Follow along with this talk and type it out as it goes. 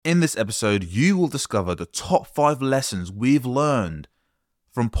In this episode, you will discover the top 5 lessons we've learned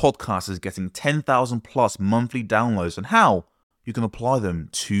from podcasters getting 10,000 plus monthly downloads and how you can apply them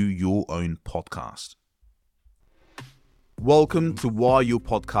to your own podcast. Welcome to Why Your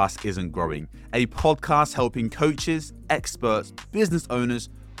Podcast Isn't Growing, a podcast helping coaches, experts, business owners,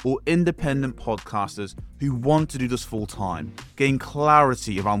 or independent podcasters who want to do this full time gain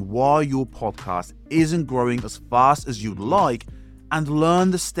clarity around why your podcast isn't growing as fast as you'd like and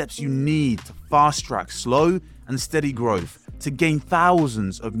learn the steps you need to fast track slow and steady growth to gain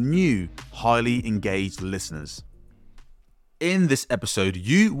thousands of new, highly engaged listeners. In this episode,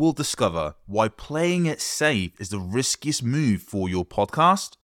 you will discover why playing it safe is the riskiest move for your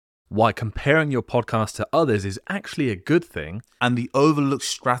podcast, why comparing your podcast to others is actually a good thing, and the overlooked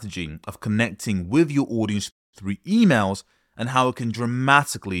strategy of connecting with your audience through emails and how it can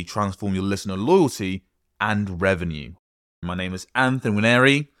dramatically transform your listener loyalty and revenue. My name is Anthony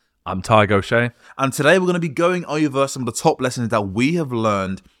Winery. I'm Ty Gaucher. And today we're going to be going over some of the top lessons that we have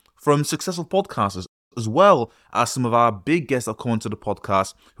learned from successful podcasters, as well as some of our big guests that come onto the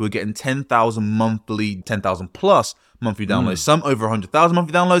podcast who are getting 10,000 plus monthly downloads, some over 100,000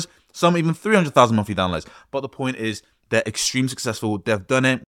 monthly downloads, some even 300,000 monthly downloads. But the point is, they're extremely successful. They've done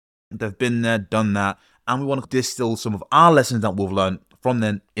it. They've been there, done that. And we want to distill some of our lessons that we've learned from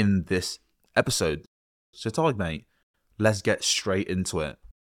them in this episode. So, Ty, mate, let's get straight into it.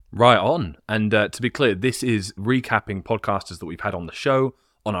 Right on. And to be clear, this is recapping podcasters that we've had on the show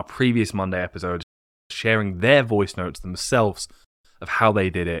on our previous Monday episode, sharing their voice notes themselves of how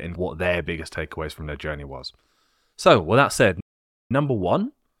they did it and what their biggest takeaways from their journey was. So, with that said, number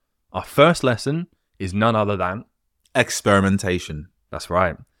 1, our first lesson is none other than experimentation. That's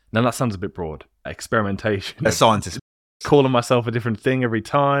right. Now that sounds a bit broad. Experimentation. A scientist. Calling myself a different thing every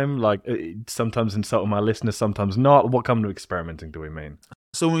time, like sometimes insulting my listeners, sometimes not. What kind of experimenting do we mean?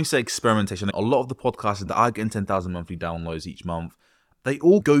 So when we say experimentation, a lot of the podcasters that are getting 10,000 monthly downloads each month, they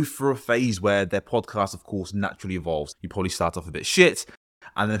all go through a phase where their podcast, of course, naturally evolves. You probably start off a bit shit,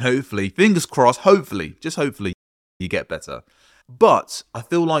 and then hopefully, fingers crossed, hopefully, you get better. But I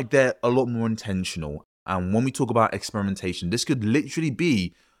feel like they're a lot more intentional. And when we talk about experimentation, this could literally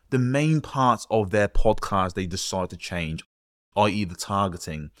be the main parts of their podcast they decide to change, i.e. the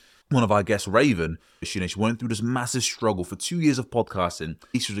targeting. One of our guests, Raven, she went through this massive struggle for 2 years of podcasting.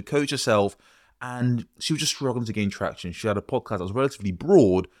 She was a coach herself, and she was just struggling to gain traction. She had a podcast that was relatively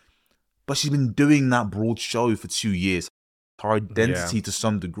broad, but she's been doing that broad show for 2 years. Her identity, to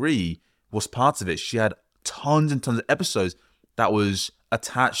some degree, was part of it. She had tons and tons of episodes that was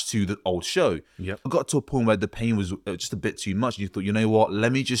attached to the old show. Yep. I got to a point where the pain was just a bit too much. You thought, you know what,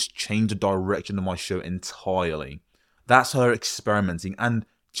 let me just change the direction of my show entirely. That's her experimenting. And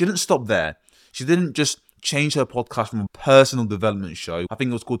she didn't stop there. She didn't just change her podcast from a personal development show. I think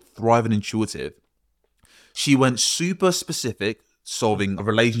it was called Thrive and Intuitive. She went super specific, solving a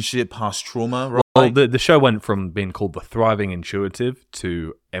relationship, past trauma, right? Well, the show went from being called The Thriving Intuitive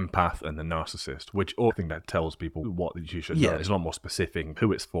to Empath and the Narcissist, which I think that tells people what you should know. It's a lot more specific,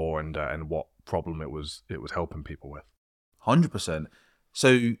 who it's for, and what problem it was helping people with. 100%.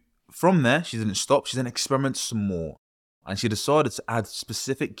 So from there, she didn't stop. She then experimented some more. And she decided to add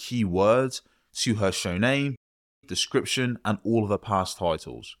specific keywords to her show name, description, and all of her past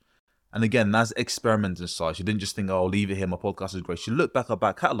titles. And again, that's experimenting side. She didn't just think, oh, I'll leave it here, my podcast is great. She looked back at her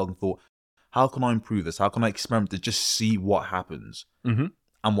back catalogue and thought, how can I improve this? How can I experiment to just see what happens? Mm-hmm.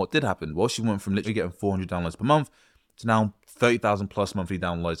 And what did happen? Well, she went from literally getting 400 downloads per month to now 30,000 plus monthly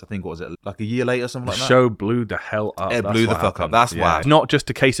downloads. I think, what was it, like a year later, something like that? The show blew the hell up. It blew the fuck up. That's why. It's not just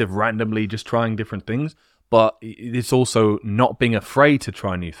a case of randomly just trying different things, but it's also not being afraid to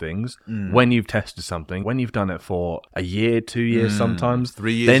try new things when you've tested something, when you've done it for a year, 2 years, sometimes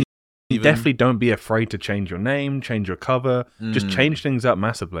 3 years. Then even. Definitely don't be afraid to change your name, change your cover, just change things up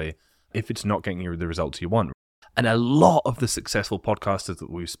massively if it's not getting you the results you want. And a lot of the successful podcasters that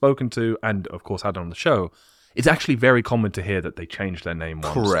we've spoken to and, of course, had on the show, it's actually very common to hear that they changed their name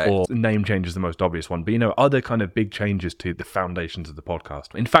once. Correct. Or name change is the most obvious one. But, other kind of big changes to the foundations of the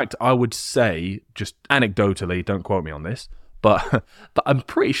podcast. In fact, I would say, just anecdotally, don't quote me on this, but I'm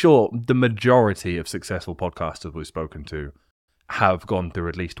pretty sure the majority of successful podcasters we've spoken to have gone through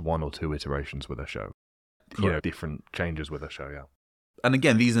at least 1 or 2 iterations with a show. Correct. Different changes with a show, yeah. And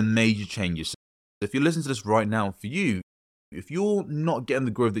again, these are major changes. If you're listening to this right now, for you, if you're not getting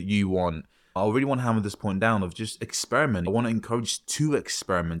the growth that you want, I really want to hammer this point down of just experiment. I want to encourage to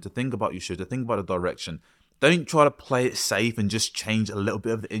experiment, to think about your show, to think about the direction. Don't try to play it safe and just change a little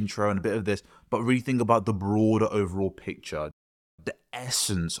bit of the intro and a bit of this, but really think about the broader overall picture, the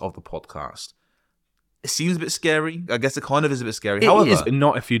essence of the podcast. It seems a bit scary. I guess it kind of is a bit scary. It However, is, but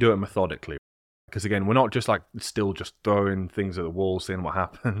not if you do it methodically. Because again, we're not just like still just throwing things at the wall, seeing what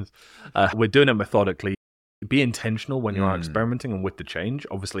happens. We're doing it methodically. Be intentional when you are experimenting and with the change.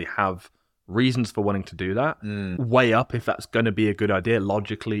 Obviously have reasons for wanting to do that. Weigh up if that's going to be a good idea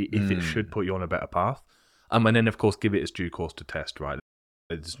logically, if it should put you on a better path. And then, of course, give it its due course to test, right?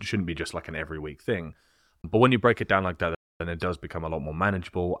 It shouldn't be just like an every week thing. But when you break it down like that, then it does become a lot more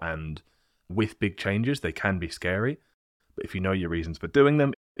manageable. And with big changes, they can be scary. But if you know your reasons for doing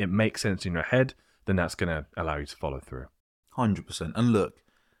them, it makes sense in your head, then that's going to allow you to follow through. 100%. And look,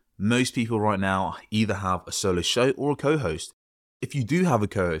 most people right now either have a solo show or a co-host. If you do have a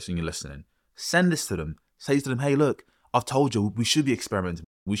co-host and you're listening, send this to them. Say to them, hey, look, I've told you we should be experimenting.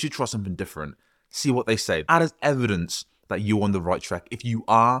 We should try something different. See what they say. That is evidence that you're on the right track. If you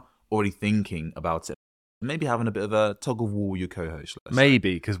are already thinking about it, maybe having a bit of a tug of war with your co-host.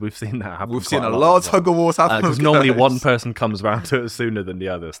 Maybe, because we've seen that happen. We've seen a lot of tug of wars happen. Because normally one person comes around to it sooner than the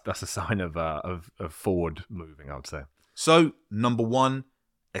others. That's a sign of forward moving, I would say. So, number one,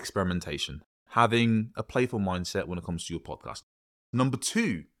 experimentation. Having a playful mindset when it comes to your podcast. Number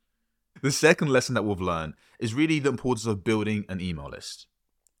two, the second lesson that we've learned is really the importance of building an email list,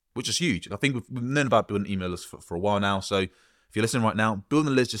 which is huge. I think we've known about building an email list for a while now. So if you're listening right now,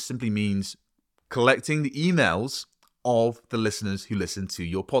 building a list just simply means collecting the emails of the listeners who listen to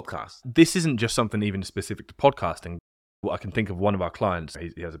your podcast. This isn't just something even specific to podcasting. I can think of one of our clients.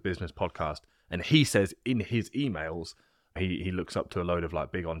 He has a business podcast, and he says in his emails, he looks up to a load of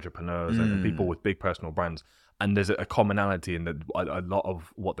like big entrepreneurs and people with big personal brands. And there's a commonality in that a lot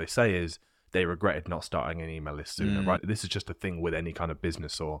of what they say is they regretted not starting an email list sooner, right? This is just a thing with any kind of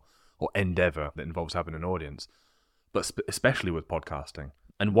business or endeavor that involves having an audience, but especially with podcasting.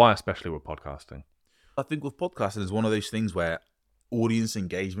 And why especially with podcasting? I think with podcasting, it's one of those things where audience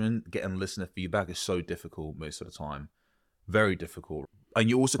engagement, getting listener feedback is so difficult most of the time. Very difficult. And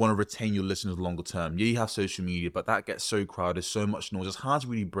you also want to retain your listeners longer term. Yeah, you have social media, but that gets so crowded, so much noise. It's hard to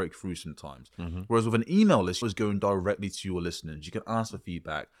really break through sometimes. Whereas with an email list, it's going directly to your listeners. You can ask for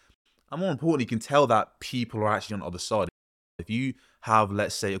feedback. And more importantly, you can tell that people are actually on the other side. If you have,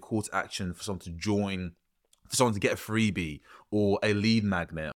 let's say, a call to action for someone to join, for someone to get a freebie or a lead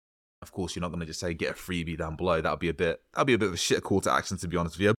magnet, of course, you're not going to just say get a freebie down below. That'll be a bit of a shit call to action, to be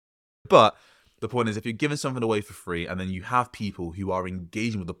honest with you. But the point is, if you're giving something away for free and then you have people who are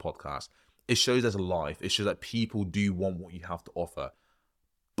engaging with the podcast, it shows there's a life. It shows that people do want what you have to offer.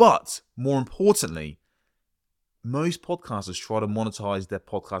 But more importantly, most podcasters try to monetize their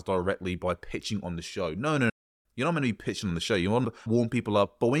podcast directly by pitching on the show. No. You're not meant to be pitching on the show. You want to warm people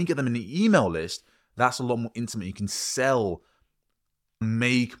up. But when you get them in the email list, that's a lot more intimate. You can sell,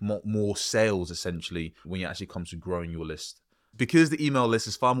 make more sales, essentially, when it actually comes to growing your list. Because the email list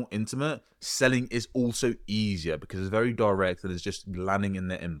is far more intimate, selling is also easier because it's very direct and it's just landing in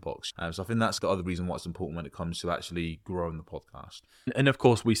their inbox. So I think that's the other reason why it's important when it comes to actually growing the podcast. And of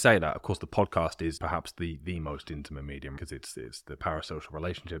course, we say that. Of course, the podcast is perhaps the most intimate medium because it's the parasocial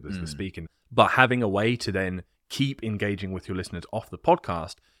relationship, it's the speaking. But having a way to then keep engaging with your listeners off the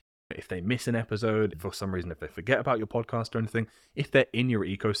podcast, if they miss an episode, for some reason, if they forget about your podcast or anything, if they're in your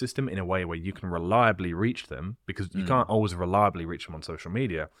ecosystem in a way where you can reliably reach them, because you can't always reliably reach them on social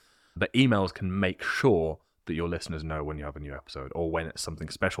media, but emails can make sure that your listeners know when you have a new episode or when something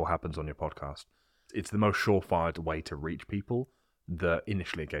special happens on your podcast. It's the most surefire way to reach people that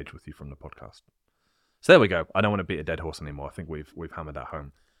initially engage with you from the podcast. So there we go. I don't want to beat a dead horse anymore. I think we've hammered that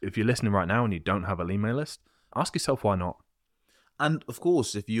home. If you're listening right now and you don't have an email list, ask yourself why not. And of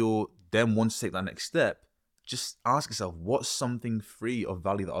course, if you then want to take that next step, just ask yourself, what's something free of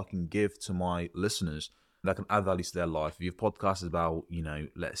value that I can give to my listeners that can add value to their life? If your podcast is about,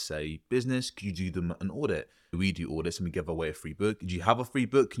 let's say business, could you do them an audit? We do audits and we give away a free book. Do you have a free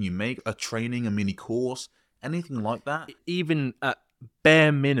book? Can you make a training, a mini course, anything like that? Even at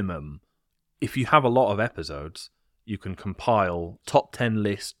bare minimum, if you have a lot of episodes, you can compile top 10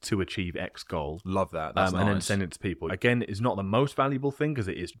 lists to achieve X goal. Love that. That's nice. And then send it to people. Again, it's not the most valuable thing because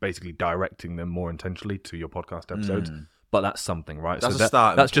it is basically directing them more intentionally to your podcast episodes. But that's something, right? That's a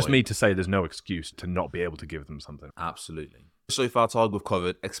starting That's just point. me to say there's no excuse to not be able to give them something. Absolutely. So far, Tag, we've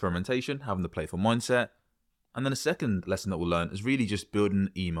covered experimentation, having the playful mindset. And then the second lesson that we'll learn is really just building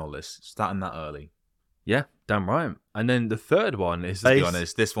an email list, starting that early. Yeah, damn right. And then the third one is... To be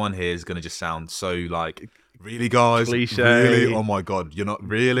honest, this one here is going to just sound so like... Really, guys? Cliche. Really? Oh my God, you're not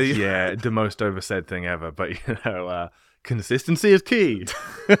really? Yeah, the most oversaid thing ever. But, consistency is key.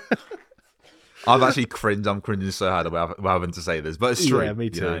 I've actually cringed. I'm cringing so hard about having to say this, but it's true. Yeah, me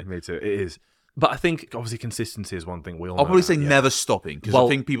too. Me too. It is. But I think obviously consistency is one thing we all I'll know probably that, say yeah. never stopping, because Well- I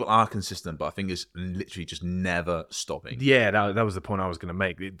think people are consistent, but I think it's literally just never stopping. Yeah, that was the point I was going to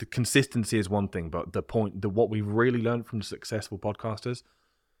make. The consistency is one thing, but what we've really learned from successful podcasters,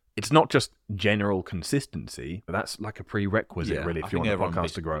 it's not just general consistency. That's like a prerequisite, Yeah, really, I if you think want the everyone podcast to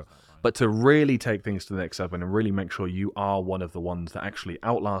basically grow. does that, right? But to really take things to the next level and really make sure you are one of the ones that actually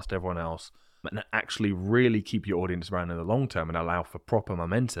outlast everyone else and actually really keep your audience around in the long term and allow for proper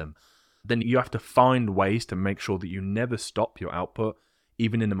momentum, then you have to find ways to make sure that you never stop your output,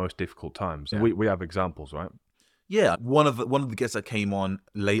 even in the most difficult times. Yeah. We have examples, right? Yeah, one of the guests that came on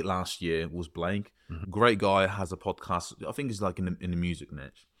late last year was Blake. Great guy, has a podcast. I think he's like in the music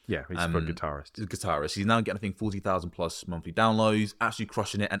niche. Yeah, he's a good guitarist. He's a guitarist. He's now getting, I think, 40,000 plus monthly downloads, actually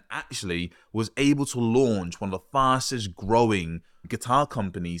crushing it, and actually was able to launch one of the fastest growing guitar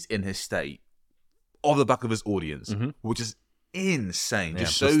companies in his state off the back of his audience, which is insane. Yeah,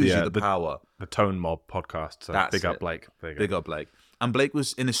 Just plus shows the, you the the- power. The Tone Mob podcast. So That's big up, it. Blake. There you go. Big up Blake. And Blake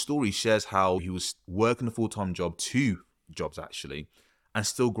was in his story, shares how he was working a full-time job, 2 jobs actually, and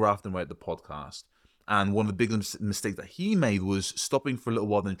still grafting away at the podcast. And one of the biggest mistakes that he made was stopping for a little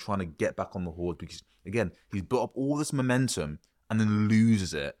while, then trying to get back on the horse, because again, he's built up all this momentum and then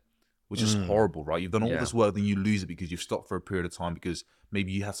loses it, which is horrible, right? You've done all Yeah. this work, then you lose it because you've stopped for a period of time because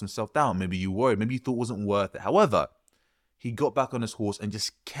maybe you had some self-doubt, maybe you worried, maybe you thought it wasn't worth it. However, he got back on his horse and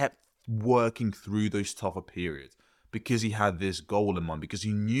just kept working through those tougher periods because he had this goal in mind, because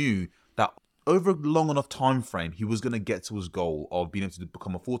he knew that over a long enough time frame, he was going to get to his goal of being able to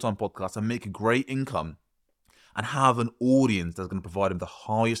become a full-time podcaster and make a great income and have an audience that's going to provide him the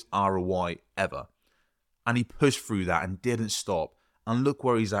highest ROI ever. And he pushed through that and didn't stop. And look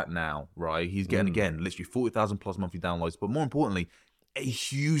where he's at now, right? He's getting, again, literally 40,000 plus monthly downloads, but more importantly, a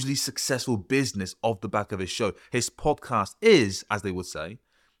hugely successful business off the back of his show. His podcast is, as they would say,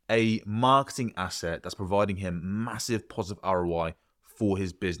 a marketing asset that's providing him massive positive ROI for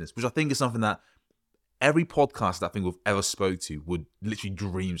his business, which I think is something that every podcast that I think we've ever spoke to would literally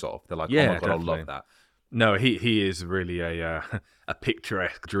dreams of. They're like, oh Yeah, my God, definitely. I love that. No, he is really a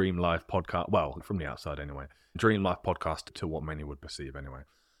picturesque dream life podcast. Well, from the outside anyway. Dream life podcast to what many would perceive anyway.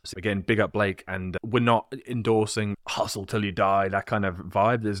 So again, big up Blake, and we're not endorsing hustle till you die, that kind of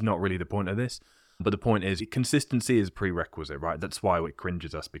vibe. There's not really the point of this. But the point is, consistency is a prerequisite, right? That's why it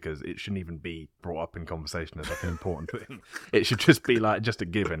cringes us, because it shouldn't even be brought up in conversation as like an important thing. It should just be like just a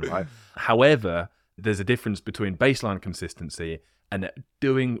given, right? However, there's a difference between baseline consistency and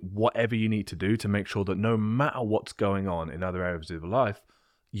doing whatever you need to do to make sure that no matter what's going on in other areas of your life,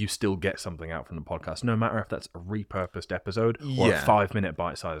 you still get something out from the podcast, no matter if that's a repurposed episode or a Yeah. 5-minute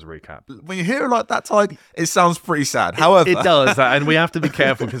bite-sized recap. When you hear it like that, Tyke, it sounds pretty sad. However, It does, and we have to be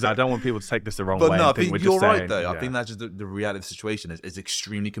careful because I don't want people to take this the wrong But way. no, I and think think we're you're just right saying, though. I yeah. think that's just the reality of the situation is it's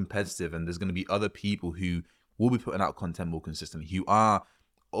extremely competitive, and there's going to be other people who will be putting out content more consistently, who are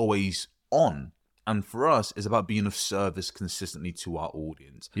always on. And for us, it's about being of service consistently to our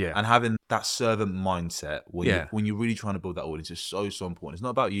audience. Yeah. And having that servant mindset when, Yeah. when you're really trying to build that audience is so important. It's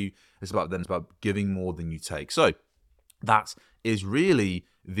not about you, it's about them. It's about giving more than you take. So that is really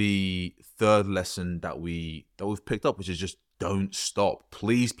the third lesson that we've picked up, which is just don't stop.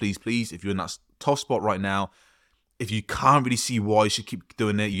 Please, please, please, if you're in that tough spot right now, if you can't really see why you should keep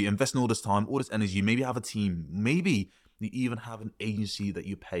doing it, you invest in all this time, all this energy, maybe have a team, maybe you even have an agency that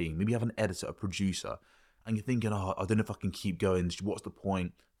you're paying, maybe you have an editor, a producer, and you're thinking, oh, I don't know if I can keep going, what's the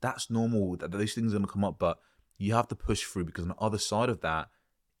point? That's normal, that those things are going to come up, but you have to push through, because on the other side of that,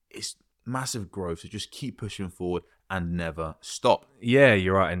 it's massive growth, so just keep pushing forward and never stop. Yeah,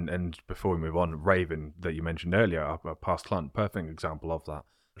 you're right. And before we move on, Raven, that you mentioned earlier, our past client, perfect example of that.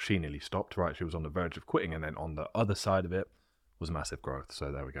 She nearly stopped, right? She was on the verge of quitting, and then on the other side of it was massive growth.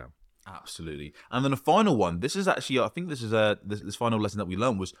 So there we go. Absolutely. And then the final one, this is actually, I think this is this final lesson that we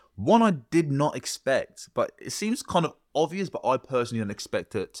learned was one I did not expect, but it seems kind of obvious, but I personally didn't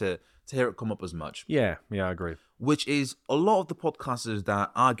expect to hear it come up as much, Yeah, I agree. which is a lot of the podcasters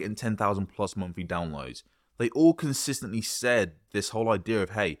that are getting 10,000 plus monthly downloads, they all consistently said this whole idea of,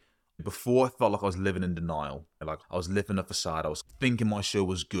 hey, before I felt like I was living in denial, like I was living a facade, I was thinking my show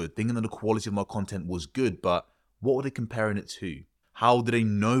was good, thinking that the quality of my content was good, but what were they comparing it to? How do they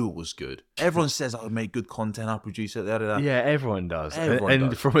know it was good? Everyone says I make good content, I produce it, Yeah, everyone does. Everyone and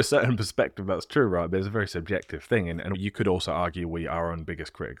does. from a certain perspective, that's true, right? But it's a very subjective thing. And you could also argue we are our own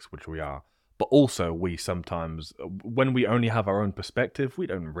biggest critics, which we are. But also, we sometimes, when we only have our own perspective, we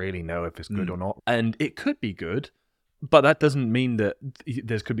don't really know if it's good or not. And it could be good, but that doesn't mean that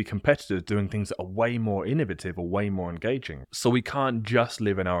there could be competitors doing things that are way more innovative or way more engaging. So we can't just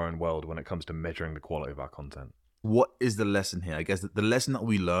live in our own world when it comes to measuring the quality of our content. What is the lesson here? I guess that the lesson that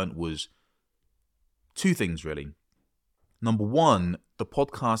we learned was Two things really. Number one, the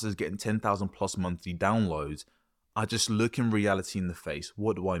podcasters getting 10,000 plus monthly downloads are just looking reality in the face.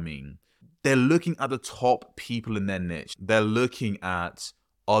 What do I mean? They're looking at the top people in their niche. They're looking at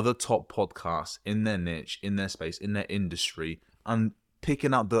other top podcasts in their niche, in their space, in their industry, and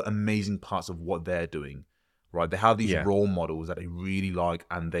picking out the amazing parts of what they're doing, right? They have these role models that they really like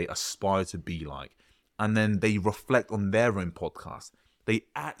and they aspire to be like. And then they reflect on their own podcast. They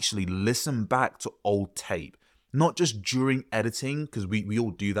actually listen back to old tape, not just during editing, because we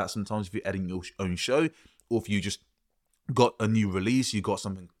all do that sometimes if you're editing your own show, or if you just got a new release, you got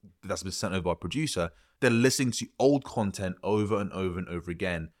something that's been sent over by a producer. They're listening to old content over and over and over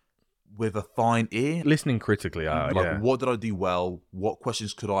again with a fine ear. Listening critically, What did I do well? What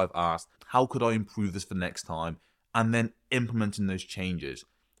questions could I have asked? How could I improve this for next time? And then implementing those changes,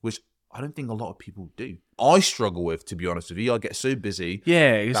 which I don't think a lot of people do. I struggle with, to be honest with you. I get so busy.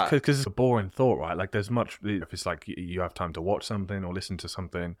 Yeah, it's because it's a boring thought, right? Like there's much, if it's like you have time to watch something or listen to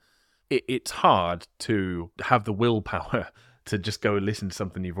something, it's hard to have the willpower to just go listen to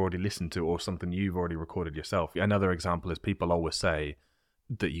something you've already listened to or something you've already recorded yourself. Another example is people always say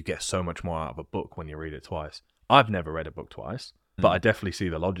that you get so much more out of a book when you read it twice. I've never read a book twice, but I definitely see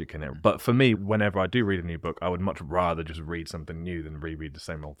the logic in it. But for me, whenever I do read a new book, I would much rather just read something new than reread the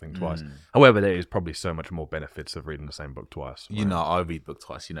same old thing twice. However, there is probably so much more benefits of reading the same book twice. Right? You know, I read book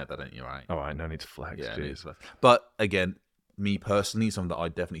twice. You know that, don't you, right? All right, no need to flex. Yeah, but again, me personally, something that I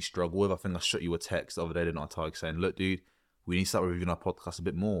definitely struggle with. I think I shot you a text the other day, didn't I, Tyke, saying, look, dude, we need to start reviewing our podcast a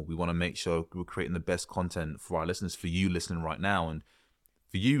bit more. We want to make sure we're creating the best content for our listeners, for you listening right now. And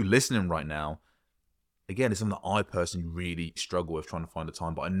for you listening right now, again, it's something that I personally really struggle with trying to find the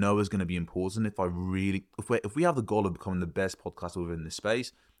time, but I know it's going to be important if we have the goal of becoming the best podcaster within this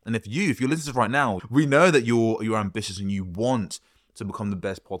space. And if you're listening to this right now, we know that you're ambitious and you want to become the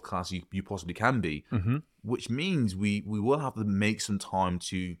best podcaster you possibly can be, which means we will have to make some time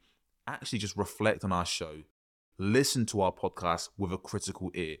to actually just reflect on our show, listen to our podcast with a critical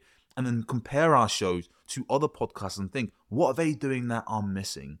ear, and then compare our shows to other podcasts and think, what are they doing that I'm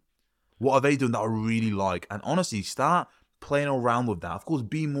missing? What are they doing that I really like? And honestly, start playing around with that. Of course,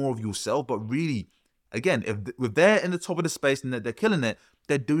 be more of yourself, but really, again, if they're in the top of the space and they're killing it,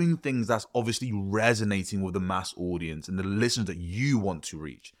 they're doing things that's obviously resonating with the mass audience and the listeners that you want to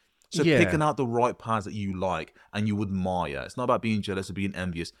reach. So picking out the right parts that you like and you admire. It's not about being jealous or being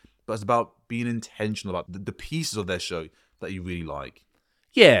envious, but it's about being intentional about the pieces of their show that you really like.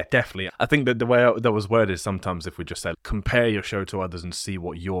 Yeah, definitely. I think that the way that was worded is sometimes if we just said, compare your show to others and see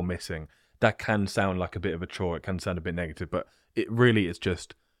what you're missing, that can sound like a bit of a chore. It can sound a bit negative, but it really is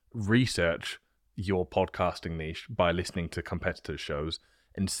just research your podcasting niche by listening to competitors' shows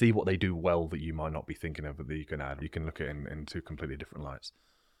and see what they do well that you might not be thinking of that you can add. You can look at it in two completely different lights.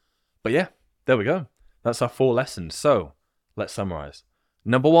 But yeah, there we go. That's our 4 lessons. So let's summarize.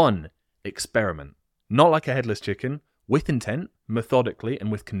 Number 1, experiment. Not like a headless chicken, with intent, methodically,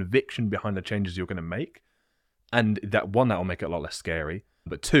 and with conviction behind the changes you're going to make. And that will make it a lot less scary.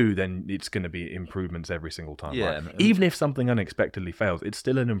 But 2, then it's going to be improvements every single time. Yeah, right? Even if something unexpectedly fails, it's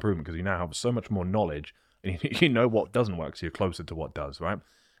still an improvement because you now have so much more knowledge and you know what doesn't work, so you're closer to what does, right?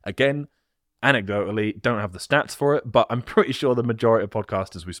 Again, anecdotally, don't have the stats for it, but I'm pretty sure the majority of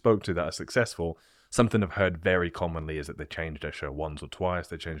podcasters we spoke to that are successful, something I've heard very commonly is that they changed their show once or twice,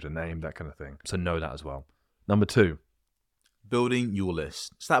 they changed the name, that kind of thing. So know that as well. Number 2. Building your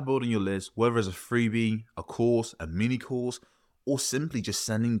list. Start building your list, whether it's a freebie, a course, a mini course, or simply just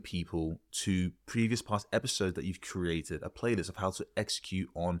sending people to previous past episodes that you've created, a playlist of how to execute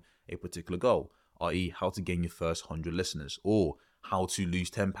on a particular goal, i.e. how to gain your first 100 listeners, or how to lose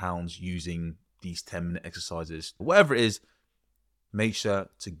 10 pounds using these 10-minute exercises. Whatever it is, make sure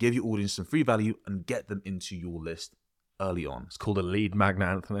to give your audience some free value and get them into your list early on. It's called a lead magnet,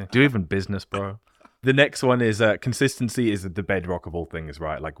 Anthony. Do even business, bro. The next one is consistency is the bedrock of all things,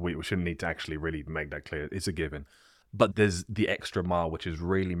 right? Like we shouldn't need to actually really make that clear. It's a given. But there's the extra mile, which is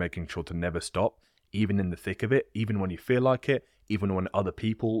really making sure to never stop, even in the thick of it, even when you feel like it, even when other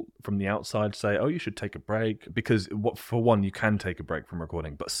people from the outside say, oh, you should take a break. Because for one, you can take a break from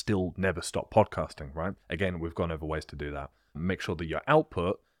recording, but still never stop podcasting, right? Again, we've gone over ways to do that. Make sure that your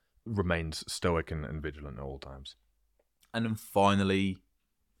output remains stoic and vigilant at all times. And then finally,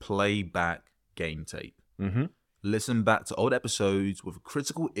 play back game tape. Listen back to old episodes with a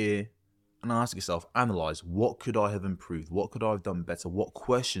critical ear and ask yourself, analyze, what could I have improved? What could I have done better? What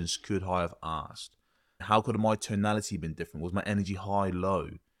questions could I have asked? How could my tonality been different? Was my energy high, low?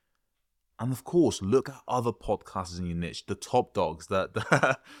 And of course, look at other podcasters in your niche, the top dogs,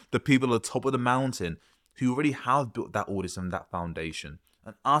 the people at the top of the mountain who already have built that audience and that foundation.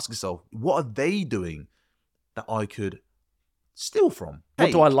 and ask yourself, what are they doing that I could steal from?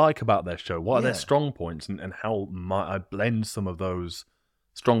 What do I like about their show? What are their Yeah. strong points, and how might I blend some of those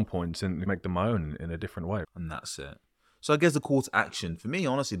strong points and make them my own in a different way? And that's it. So I guess the call to action, for me,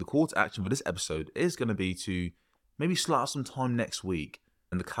 honestly, the call to action for this episode is going to be to maybe slot out some time next week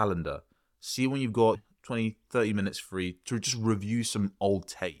in the calendar. See when you've got 20, 30 minutes free to just review some old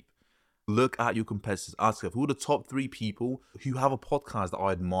tape. Look at your competitors. Ask them, who are the top 3 people who have a podcast that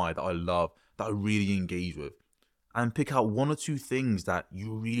I admire, that I love, that I really engage with? And pick out 1 or 2 things that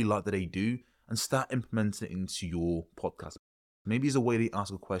you really like that they do and start implementing it into your podcast. Maybe it's a way they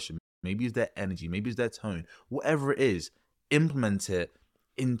ask a question. Maybe it's their energy. Maybe it's their tone. Whatever it is, implement it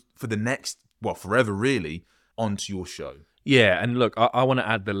for the next, forever really, onto your show. Yeah, and look, I want to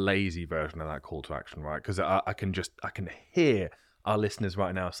add the lazy version of that call to action, right? Because I can hear our listeners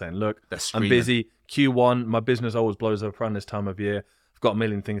right now saying, look, I'm busy. Q1, my business always blows up around this time of year. I've got a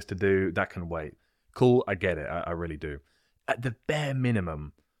million things to do. That can wait. Cool, I get it. I really do. At the bare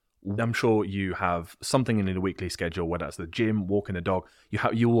minimum, I'm sure you have something in the weekly schedule, whether that's the gym, walking the dog.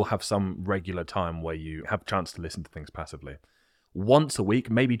 You will have some regular time where you have a chance to listen to things passively. Once a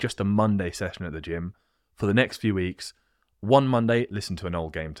week, maybe just a Monday session at the gym. For the next few weeks, one Monday, listen to an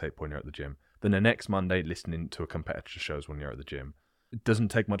old game tape when you're at the gym. Then the next Monday, listening to a competitor's shows when you're at the gym. It doesn't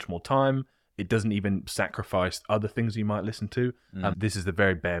take much more time. It doesn't even sacrifice other things you might listen to. This is the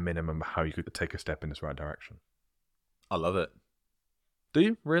very bare minimum of how you could take a step in this right direction. I love it. Do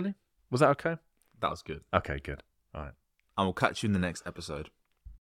you? Really? Was that okay? That was good. Okay, good. All right. And we'll catch you in the next episode.